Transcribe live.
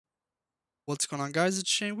What's going on, guys? It's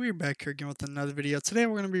Shane. We're back here again with another video. Today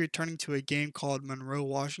we're going to be returning to a game called Monroe,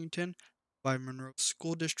 Washington by Monroe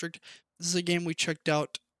School District. This is a game we checked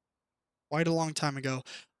out quite a long time ago.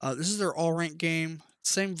 This is their all-rank game,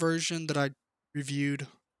 same version that I reviewed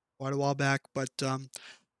quite a while back, but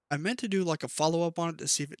I meant to do like a follow-up on it to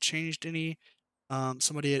see if it changed any.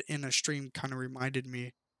 Somebody in a stream kind of reminded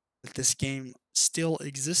me that this game still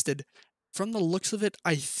existed. From the looks of it,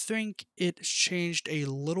 I think it changed a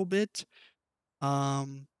little bit.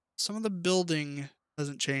 Some of the building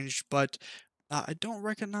hasn't changed, but I don't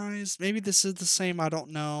recognize. Maybe this is the same. I don't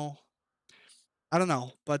know. I don't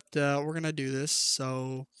know, but we're gonna do this.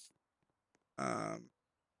 So, um,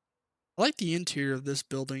 I like the interior of this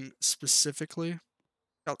building specifically.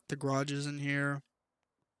 Got the garages in here.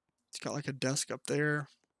 It's got like a desk up there,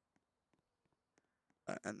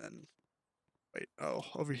 and then wait, oh,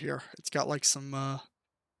 over here, it's got like some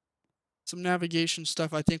navigation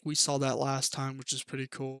stuff. I think we saw that last time, which is pretty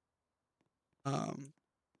cool. Um,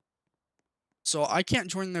 so I can't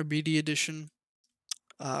join their BD edition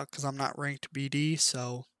because I'm not ranked BD.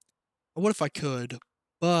 So what if I could?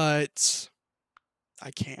 But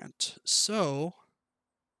I can't. So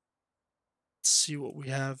let's see what we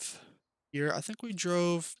have here. I think we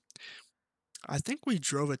drove a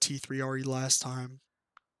T3RE last time.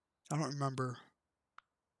 I don't remember.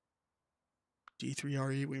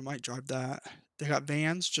 D3RE, we might drive that. They got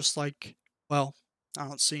vans just like, well, I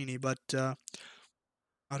don't see any, but out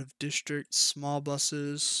of district, small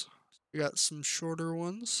buses. We got some shorter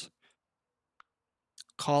ones.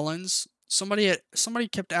 Collins. Somebody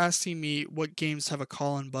kept asking me what games have a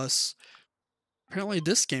call-in bus. Apparently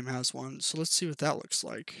this game has one, so let's see what that looks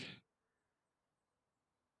like.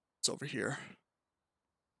 It's over here.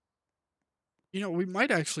 You know, we might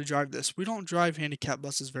actually drive this. We don't drive handicap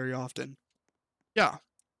buses very often. Yeah.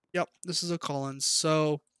 Yep, this is a Collins.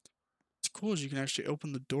 So, it's cool as you can actually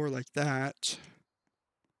open the door like that.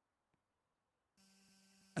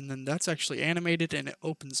 And then that's actually animated and it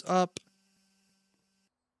opens up.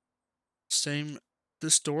 Same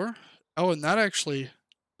this door. Oh, and that actually,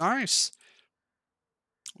 nice.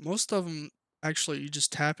 Most of them, actually, you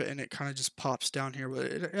just tap it and it kind of just pops down here, but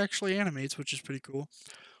it actually animates, which is pretty cool.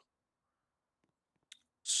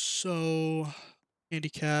 So,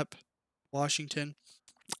 handicap, Washington.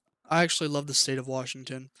 I actually love the state of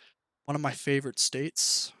Washington. One of my favorite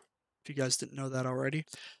states, if you guys didn't know that already.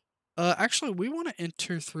 Actually, we want to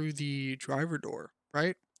enter through the driver door,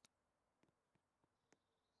 right?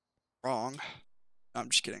 Wrong. No, I'm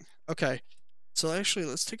just kidding. Okay, so actually,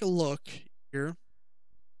 let's take a look here.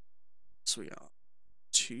 So we got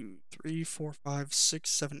 2, 3, 4, 5, 6,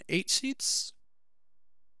 7, 8 seats,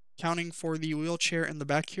 counting for the wheelchair in the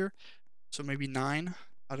back here. So maybe 9.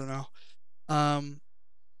 I don't know.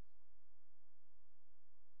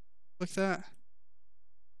 Like that.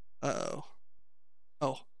 Uh-oh.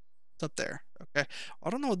 Oh, it's up there. Okay. I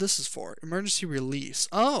don't know what this is for. Emergency release.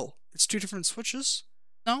 Oh, it's 2 different switches?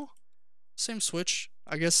 No? Same switch.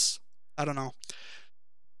 I guess. I don't know.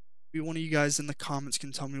 Maybe one of you guys in the comments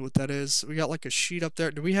can tell me what that is. We got like a sheet up there.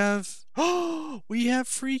 Do we have... Oh, we have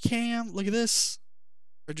free cam. Look at this.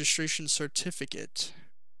 Registration certificate.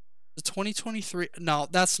 The 2023... No,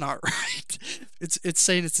 that's not right. It's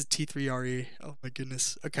saying it's a T3RE. Oh my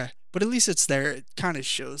goodness. Okay. But at least it's there. It kind of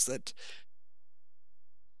shows that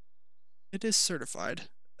it is certified.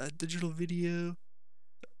 Digital video,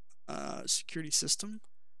 security system.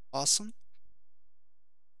 Awesome.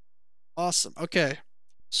 Awesome. Okay.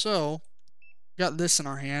 So, got this in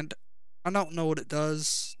our hand. I don't know what it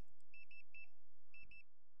does.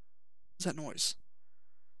 What's that noise?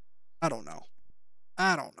 I don't know.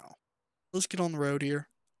 I don't know. Let's get on the road here.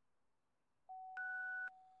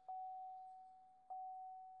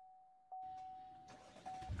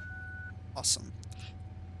 Awesome.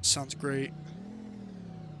 Sounds great.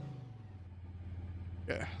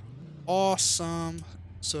 Okay. Awesome.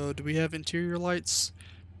 So, do we have interior lights?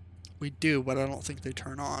 We do, but I don't think they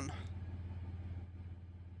turn on.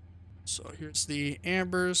 So, here's the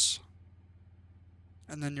ambers.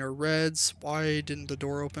 And then your reds. Why didn't the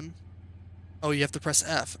door open? Oh, you have to press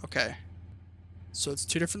F. Okay. So, it's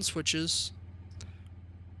 2 different switches.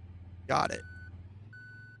 Got it.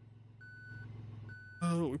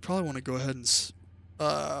 Oh, we probably want to go ahead and...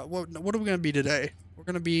 what are we going to be today? We're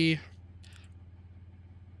going to be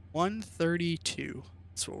 132.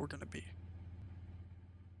 That's what we're going to be.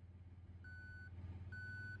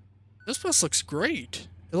 This bus looks great.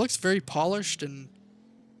 It looks very polished and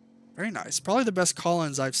very nice. Probably the best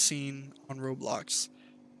call-ins I've seen on Roblox.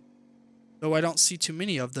 Though I don't see too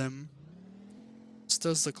many of them. This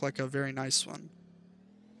does look like a very nice one.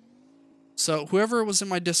 So whoever was in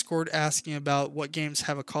my Discord asking about what games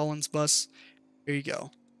have a Collins bus, here you go.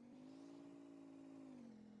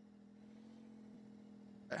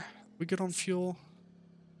 Okay. We good on fuel?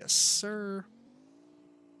 Yes, sir.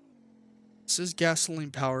 This is gasoline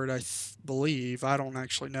powered, I believe. I don't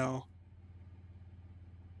actually know.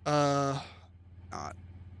 Not. I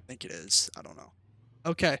think it is. I don't know.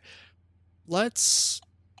 Okay. Let's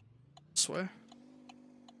this way.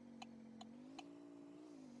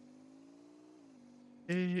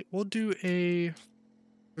 We'll do a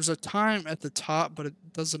there's a time at the top, but it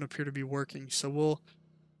doesn't appear to be working. So we'll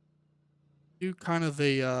do kind of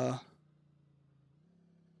a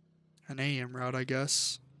an AM route, I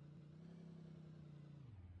guess.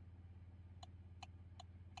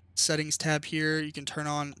 Settings tab here, you can turn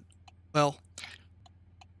on well,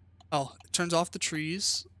 oh, it turns off the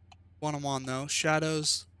trees. Want them on though.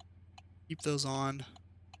 Shadows, keep those on.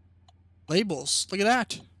 Labels, look at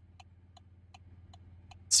that.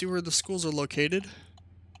 See where the schools are located?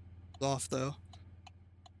 Off though.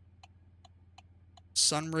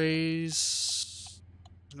 Sun rays.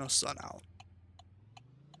 There's no sun out.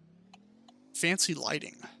 Fancy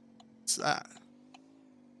lighting. What's that?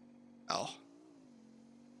 Oh.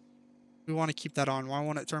 We want to keep that on. Why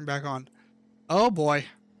won't it turn back on? Oh boy.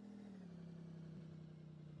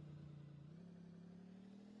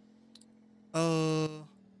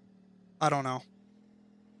 I don't know.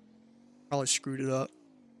 Probably screwed it up.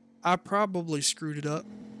 I probably screwed it up.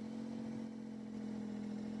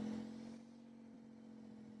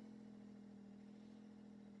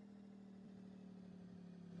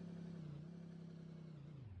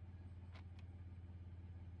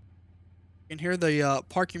 You can hear the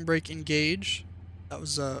parking brake engage. That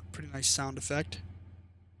was a pretty nice sound effect.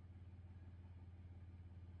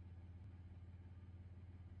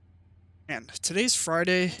 And today's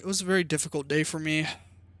Friday. It was a very difficult day for me.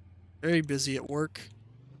 Very busy at work.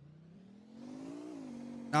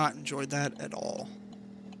 Not enjoyed that at all.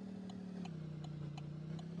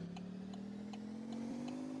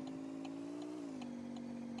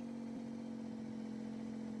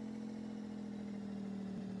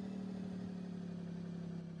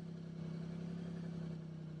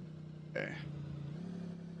 Okay.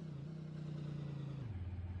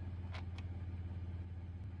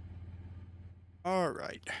 All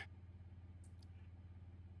right.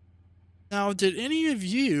 Now, did any of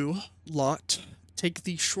you lot take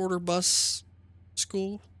the shorter bus to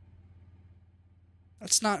school?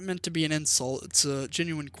 That's not meant to be an insult. It's a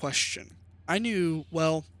genuine question. I knew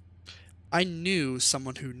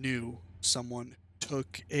someone who knew someone who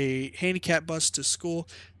took a handicap bus to school.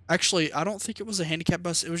 Actually, I don't think it was a handicap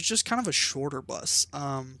bus. It was just kind of a shorter bus.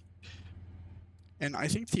 And I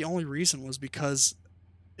think the only reason was because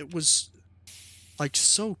it was like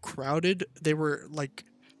so crowded. They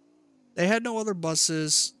had no other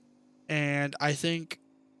buses, and I think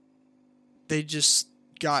they just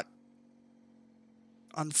got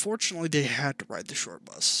unfortunately they had to ride the short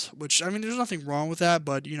bus, which I mean there's nothing wrong with that,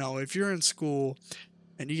 but you know, if you're in school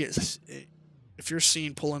and if you're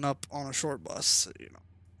seen pulling up on a short bus, you know,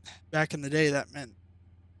 back in the day that meant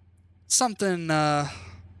something that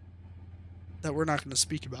we're not going to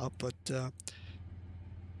speak about, but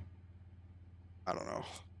I don't know.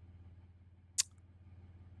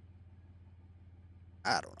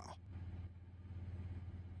 I don't know.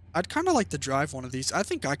 I'd kind of like to drive one of these. I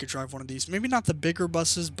think I could drive one of these. Maybe not the bigger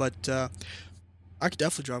buses, but I could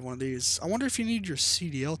definitely drive one of these. I wonder if you need your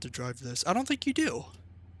CDL to drive this. I don't think you do.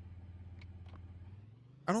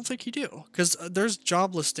 I don't think you do. Because there's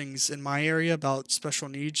job listings in my area about special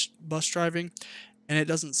needs bus driving, and it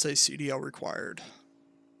doesn't say CDL required.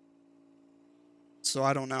 So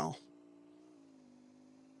I don't know.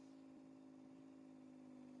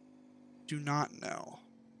 Do not know.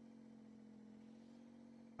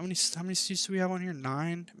 How many seats do we have on here?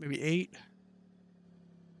 9? Maybe 8?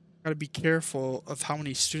 Gotta be careful of how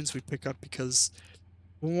many students we pick up because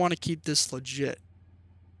we want to keep this legit.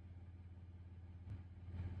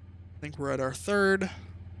 I think we're at our 3rd.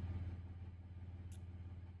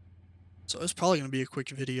 So it's probably going to be a quick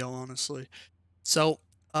video, honestly. So,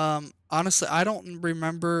 honestly, I don't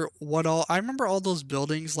remember I remember all those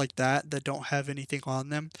buildings like that don't have anything on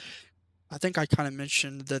them. I think I kind of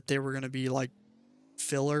mentioned that they were going to be like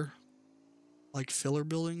filler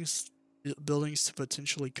buildings to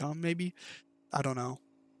potentially come, maybe. I don't know.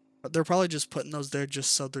 But they're probably just putting those there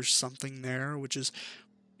just so there's something there, which is,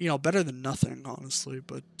 you know, better than nothing, honestly,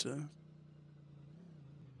 but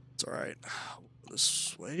it's alright.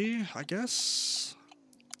 This way, I guess.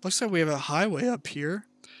 Looks like we have a highway up here.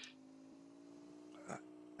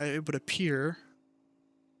 It would appear.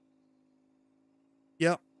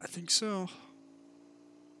 Yep, I think so.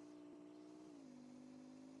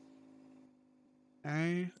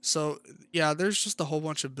 Okay. So, yeah, there's just a whole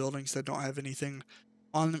bunch of buildings that don't have anything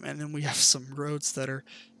on them, and then we have some roads that are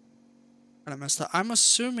kind of messed up. I'm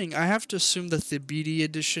assuming, I have to assume that the BD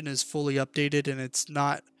edition is fully updated and it's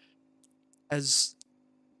not as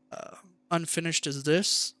uh, unfinished as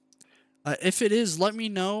this. If it is, let me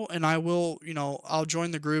know and I will, I'll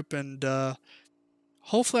join the group and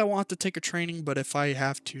hopefully I won't have to take a training, but if I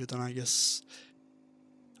have to, then I guess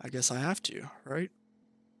I have to, right?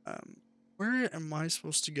 Um, where am I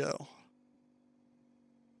supposed to go?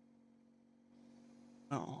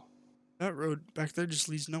 Oh, that road back there just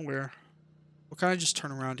leads nowhere. Well, can I just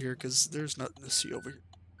turn around here? Because there's nothing to see over here.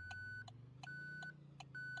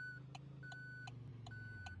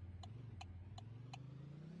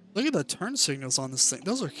 Look at the turn signals on this thing.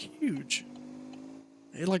 Those are huge.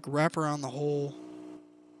 They like wrap around the whole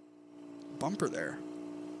bumper there.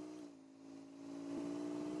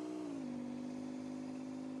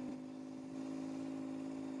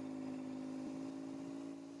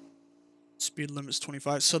 Speed limit's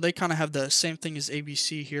 25. So they kind of have the same thing as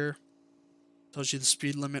ABC here. Tells you the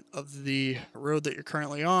speed limit of the road that you're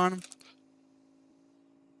currently on.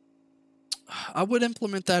 I would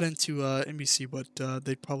implement that into NBC, but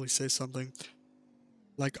they'd probably say something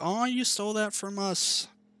like, "Oh, you stole that from us."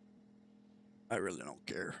 I really don't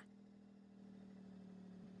care.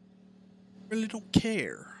 Really don't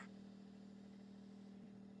care.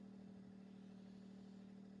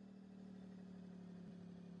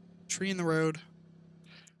 Tree in the road.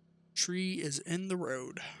 Tree is in the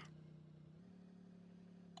road.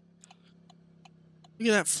 Look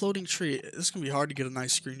at that floating tree. This is going to be hard to get a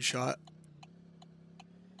nice screenshot.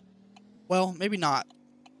 Well, maybe not.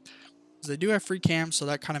 Because they do have free cams, so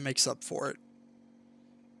that kind of makes up for it.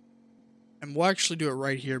 And we'll actually do it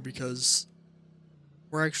right here because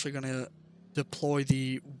we're actually going to deploy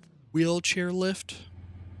the wheelchair lift.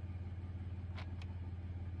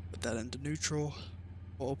 Put that into neutral.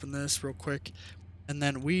 We'll open this real quick. And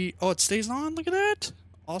then oh, it stays on. Look at that.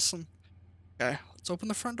 Awesome. Okay, let's open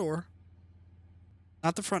the front door.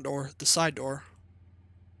 Not the front door, the side door.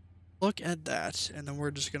 Look at that. And then we're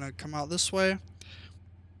just going to come out this way.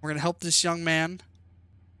 We're going to help this young man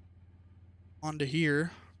onto here.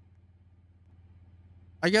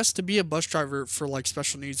 I guess to be a bus driver for like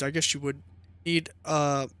special needs, I guess you would need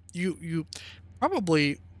you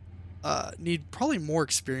probably need more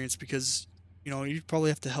experience because you probably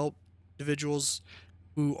have to help individuals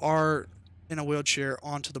who are in a wheelchair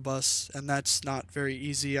onto the bus, and that's not very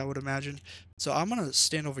easy, I would imagine. So I'm gonna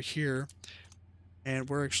stand over here and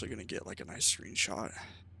we're actually gonna get like a nice screenshot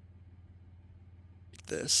like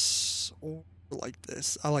this or like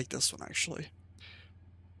this. I like this one actually.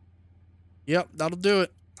 Yep, that'll do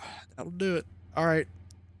it. That'll do it. All right.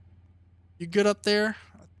 You good up there?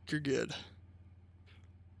 I think you're good.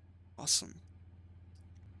 Awesome.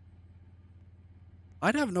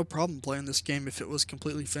 I'd have no problem playing this game if it was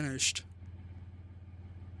completely finished.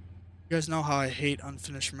 You guys know how I hate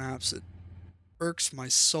unfinished maps. It irks my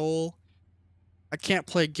soul. I can't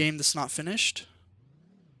play a game that's not finished.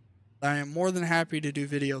 I am more than happy to do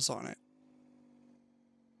videos on it.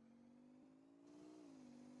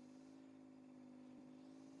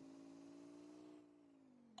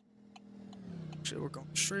 Actually, we're going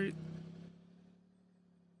straight.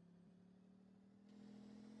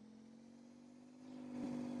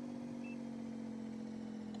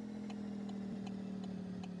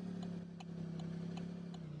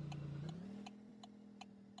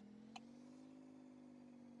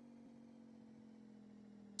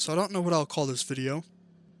 So I don't know what I'll call this video.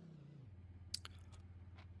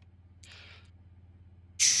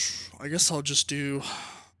 I guess I'll just do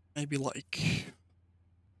maybe like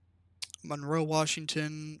Monroe,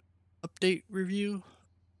 Washington update review.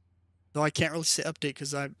 Though I can't really say update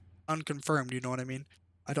because I'm unconfirmed, you know what I mean?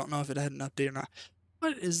 I don't know if it had an update or not.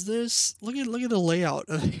 What is this? Look at the layout.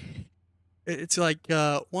 It's like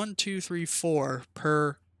 1, 2, 3, 4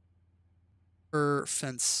 per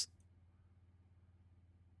fence.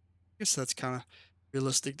 I guess that's kind of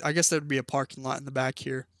realistic. I guess there'd be a parking lot in the back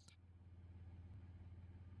here.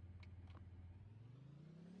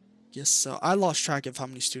 Yes, so I lost track of how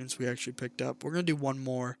many students we actually picked up. We're gonna do one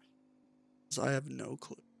more, because I have no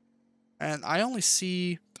clue. And I only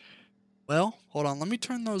see, well, hold on, let me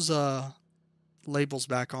turn those labels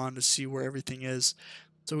back on to see where everything is.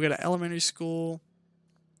 So we got an elementary school,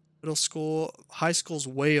 middle school, high school's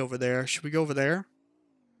way over there. Should we go over there?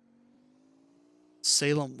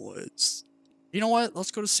 Salem Woods. You know what?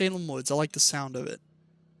 Let's go to Salem Woods. I like the sound of it.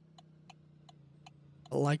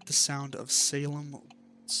 I like the sound of Salem Woods.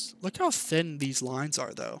 roads. Look how thin these lines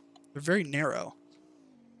are, though. They're very narrow.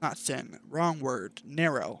 Not thin. Wrong word.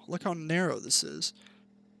 Narrow. Look how narrow this is.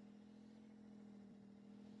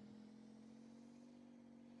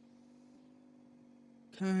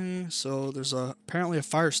 Okay, so there's apparently a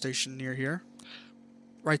fire station near here.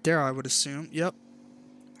 Right there, I would assume. Yep.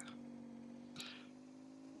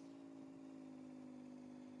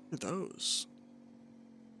 Look at those.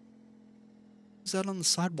 Is that on the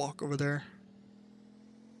sidewalk over there?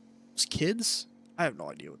 Those kids? I have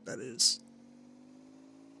no idea what that is.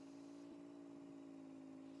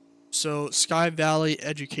 So, Sky Valley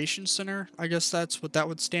Education Center, I guess that's what that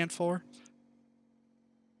would stand for.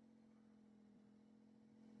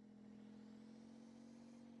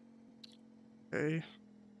 Okay.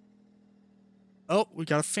 Oh, we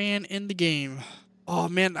got a fan in the game. Oh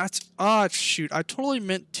man, that's shoot. I totally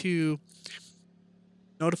meant to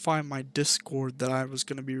notify my Discord that I was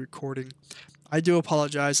going to be recording. I do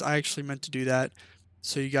apologize. I actually meant to do that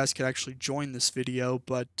so you guys could actually join this video,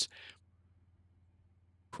 but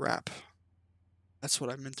crap. That's what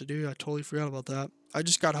I meant to do. I totally forgot about that. I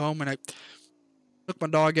just got home and I took my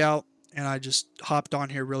dog out and I just hopped on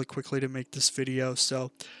here really quickly to make this video,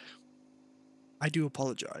 so I do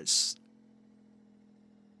apologize.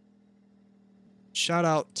 Shout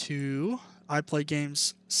out to I Play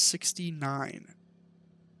Games 69,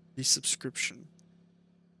 the subscription.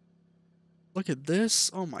 Look at this.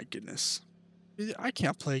 Oh my goodness. I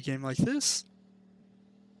can't play a game like this.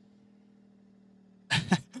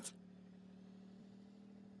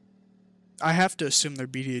 I have to assume their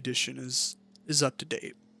BD edition is up to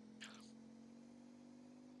date.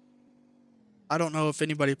 I don't know if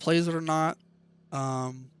anybody plays it or not.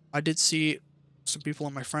 I did see some people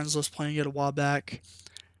on my friends list playing it a while back,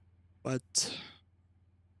 but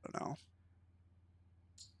I don't know.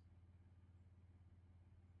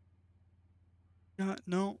 Yeah,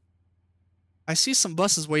 no. I see some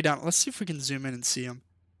buses way down. Let's see if we can zoom in and see them.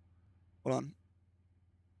 Hold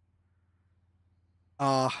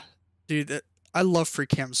on. Dude, I love free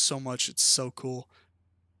cams so much. It's so cool.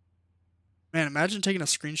 Man, imagine taking a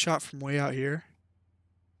screenshot from way out here.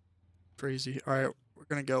 Crazy. All right, we're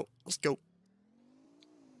gonna go. Let's go.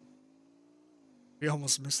 We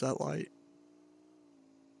almost missed that light.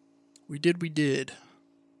 We did.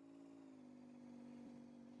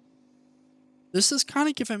 This is kind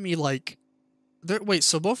of giving me like, wait,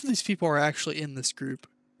 so both of these people are actually in this group.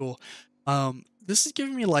 Cool. This is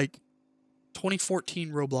giving me like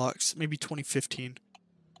 2014 Roblox, maybe 2015.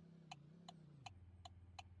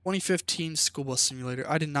 2015 School Bus Simulator.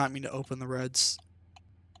 I did not mean to open the reds.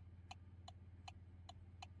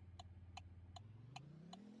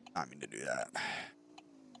 Not mean to do that.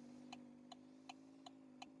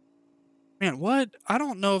 Man, what? I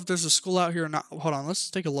don't know if there's a school out here or not. Hold on, let's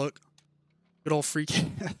take a look. Good old freak.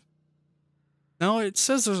 No, it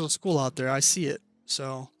says there's a school out there. I see it.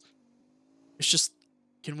 So, it's just,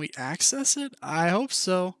 can we access it? I hope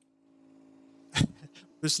so.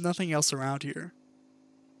 There's nothing else around here.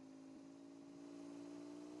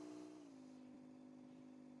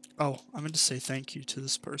 Oh, I meant to say thank you to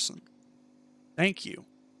this person. Thank you.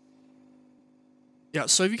 Yeah,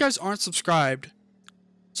 so if you guys aren't subscribed,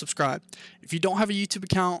 subscribe. If you don't have a YouTube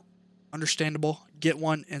account, understandable, get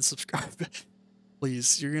one and subscribe.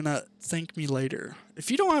 Please, you're gonna thank me later.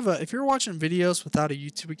 If you don't have if you're watching videos without a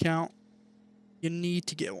YouTube account, you need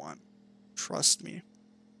to get one. Trust me.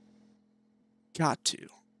 Got to.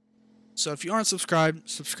 So if you aren't subscribed,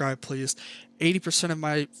 subscribe please. 80% of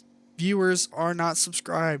my viewers are not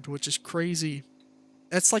subscribed, which is crazy.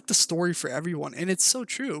 That's like the story for everyone, and it's so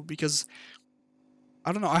true because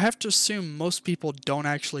I don't know, I have to assume most people don't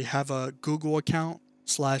actually have a Google account /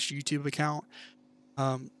 YouTube account.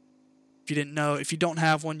 If you didn't know, if you don't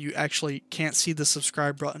have one, you actually can't see the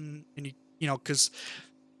subscribe button, and you know, because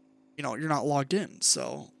you're not logged in.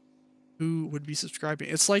 So who would be subscribing?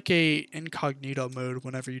 It's like a incognito mode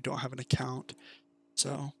whenever you don't have an account.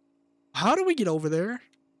 So how do we get over there?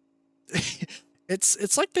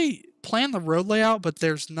 It's like they plan the road layout, but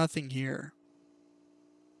there's nothing here.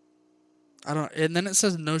 I don't. And then it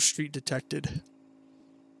says no street detected.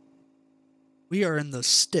 We are in the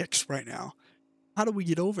sticks right now. How do we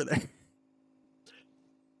get over there?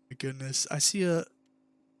 My goodness, I see a.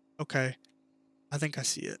 Okay, I think I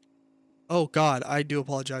see it. Oh God, I do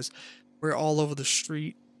apologize. We're all over the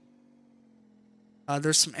street.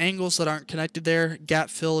 There's some angles that aren't connected there. Gap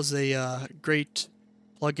fill is a great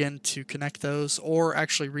plug-in to connect those, or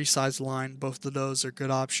actually resize line. Both of those are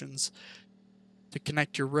good options to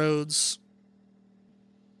connect your roads.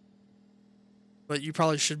 But you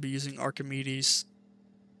probably should be using Archimedes.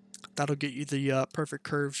 That'll get you the perfect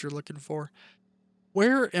curves you're looking for.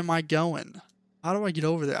 Where am I going? How do I get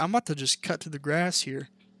over there? I'm about to just cut to the grass here.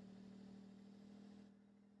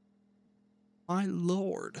 My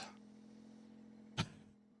lord.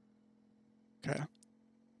 Okay.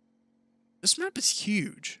 This map is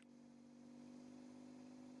huge.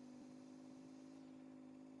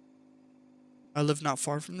 I live not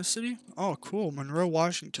far from the city. Oh, cool. Monroe,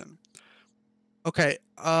 Washington. Okay,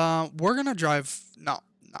 we're gonna drive. No,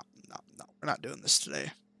 no, no, no. We're not doing this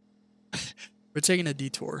today. We're taking a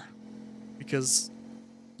detour because,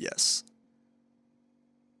 yes.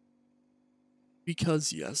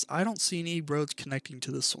 Because, yes, I don't see any roads connecting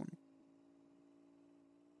to this one.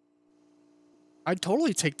 I'd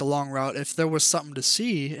totally take the long route if there was something to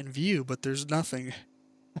see and view, but there's nothing.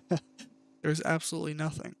 There's absolutely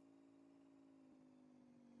nothing.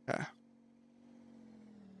 Okay.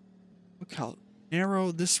 Look how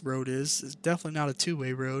narrow this road is. It's definitely not a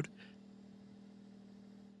two-way road.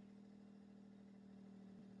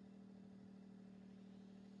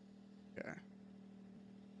 Okay.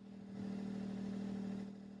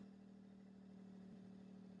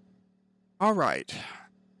 All right.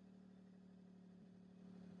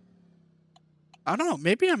 I don't know.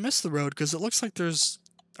 Maybe I missed the road because it looks like there's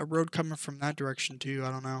a road coming from that direction too. I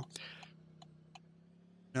don't know.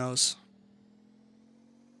 Who knows?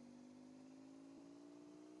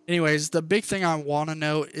 Anyways, the big thing I want to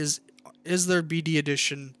know is their BD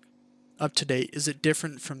edition up to date? Is it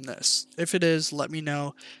different from this? If it is, let me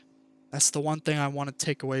know. That's the one thing I want to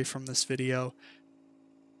take away from this video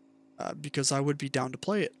because I would be down to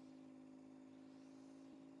play it.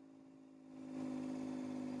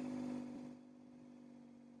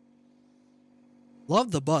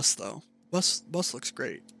 Love the bus though. Bus looks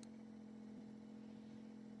great.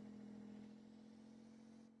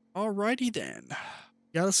 Alrighty then.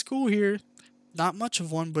 Got a school here. Not much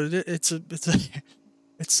of one, but it's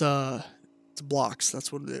blocks.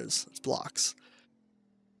 That's what it is. It's blocks.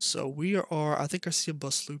 So we are. I think I see a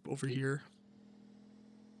bus loop over here.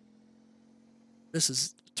 This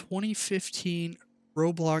is 2015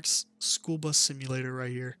 ROBLOX school bus simulator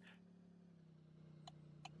right here.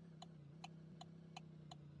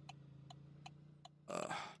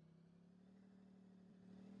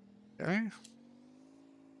 Okay.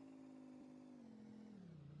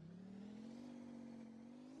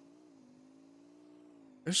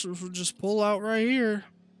 This will just pull out right here.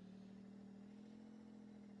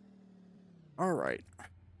 All right.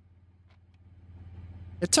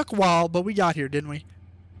 It took a while, but we got here, didn't we?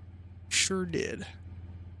 Sure did.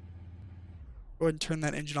 Go ahead and turn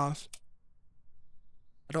that engine off.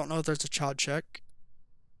 I don't know if there's a child check.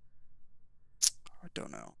 I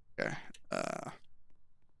don't know. Okay.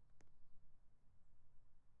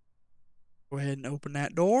 Go ahead and open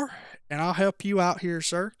that door, and I'll help you out here,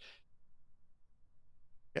 sir.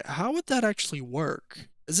 Yeah, how would that actually work?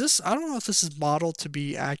 Is this, I don't know if this is modeled to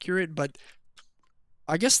be accurate, but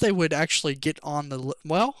I guess they would actually get on the,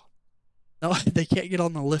 well, no, they can't get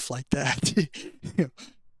on the lift like that.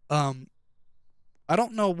 I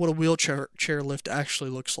don't know what a wheelchair lift actually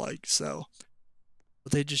looks like, so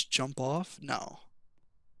would they just jump off? No.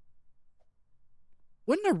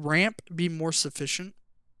 Wouldn't a ramp be more sufficient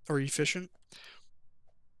or efficient?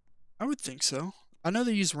 I would think so. I know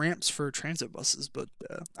they use ramps for transit buses, but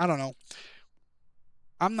I don't know.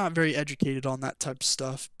 I'm not very educated on that type of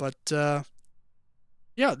stuff, but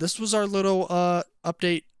yeah, this was our little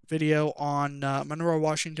update video on Monroe,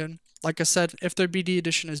 Washington. Like I said, if their BD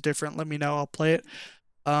edition is different, let me know. I'll play it.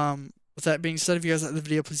 With that being said, if you guys like the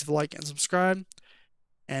video, please leave a like and subscribe.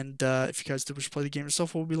 And if you guys do wish to play the game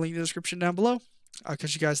yourself, we'll be linked in the description down below. I'll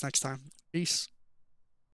catch you guys next time. Peace.